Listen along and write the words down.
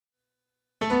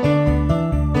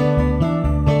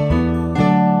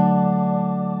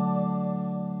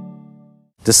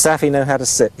Does Safi know how to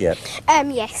sit yet?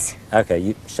 Yes. Okay,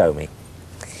 you show me.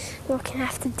 We're going to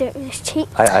have to do it with this cheek.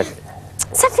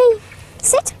 Safi,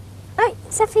 sit. Right,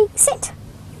 Safi, sit.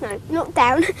 No, not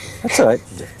down. That's all right.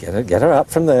 Get her up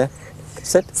from there.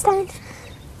 Sit. Stand.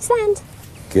 Stand.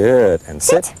 Good. And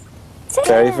sit. Sit.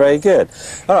 Very, very good.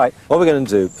 All right, what we're going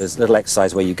to do is a little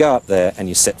exercise where you go up there and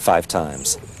you sit 5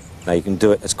 times. Now you can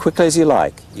do it as quickly as you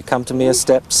like. You come to me a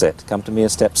step, sit. Come to me a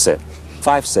step, sit.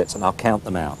 5 sits and I'll count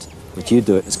them out. But you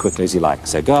do it as quickly as you like.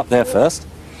 So go up there first.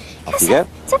 Off you go.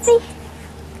 Safi.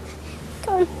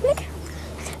 Go on, look.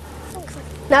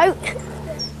 No.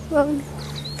 Wrong.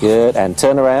 Good. And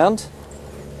turn around.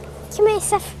 Come here,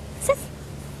 Safi.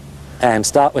 And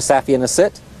start with Safi in a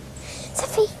sit.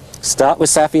 Safi. Start with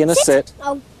Safi in a sit.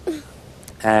 Oh.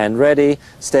 And ready,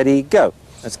 steady, go.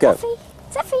 Let's go.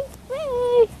 Safi.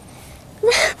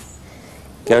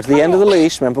 Go to the end of the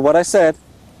leash. Remember what I said.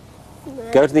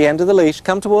 No. Go to the end of the leash.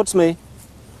 Come towards me.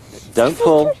 Don't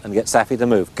pull and get Safi to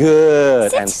move.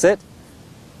 Good. Sit. And sit.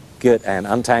 Good. And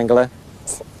untangle her.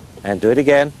 And do it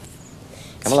again.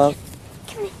 Come along.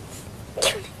 Come here.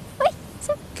 Wait.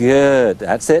 Sit. Good.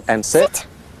 That's it. And sit.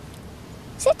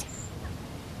 Sit.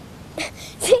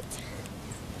 Sit.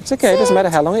 It's okay. It doesn't matter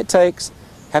how long it takes.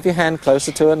 Have your hand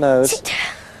closer to her nose. Sit.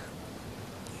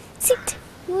 Sit.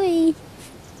 Wee.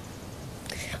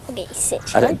 Okay,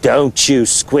 sit. Don't you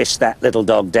squish that little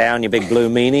dog down, you big blue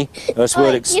meanie, or else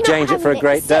we'll exchange it for a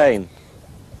Great Dane.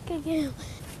 Go.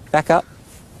 Back up.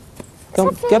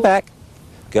 Go back.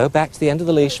 Go back to the end of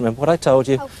the leash. Remember what I told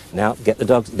you. Oh. Now get the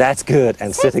dogs. That's good.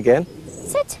 And sit again.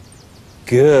 Sit.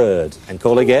 Good. And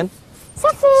call again.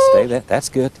 Safi. Stay there. That's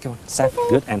good. Come on. Sat.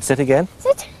 Good. And sit again.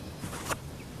 Sit.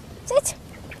 Sit.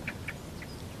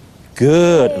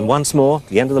 Good. And once more.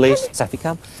 The end of the leash. Safi,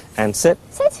 come. And sit.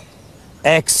 Sit.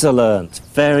 Excellent.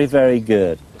 Very, very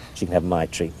good. She can have my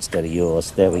treat instead of yours.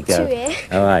 There we go.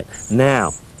 All right.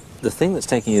 Now, the thing that's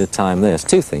taking you the time, there's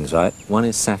 2 things, right? One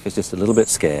is Safi's just a little bit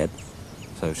scared.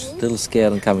 So she's a little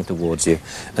scared and coming towards you.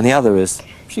 And the other is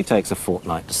she takes a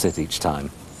fortnight to sit each time.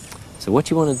 So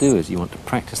what you want to do is you want to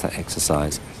practice that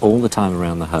exercise all the time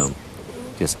around the home.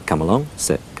 Just come along,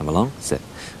 sit, come along, sit.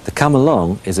 The come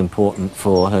along is important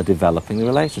for her developing the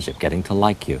relationship, getting to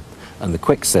like you. And the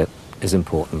quick sit is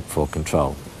important for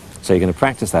control. So you're going to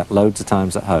practice that loads of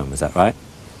times at home, is that right?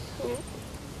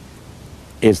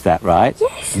 Is that right?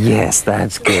 Yes. Yes,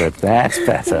 that's good. That's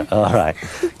better. All right.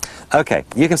 Okay,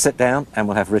 you can sit down and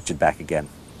we'll have Richard back again.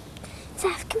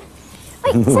 Saf, come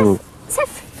on. Wait,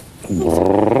 Saf.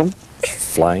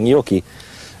 Flying Yorkie.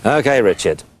 Okay,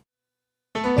 Richard.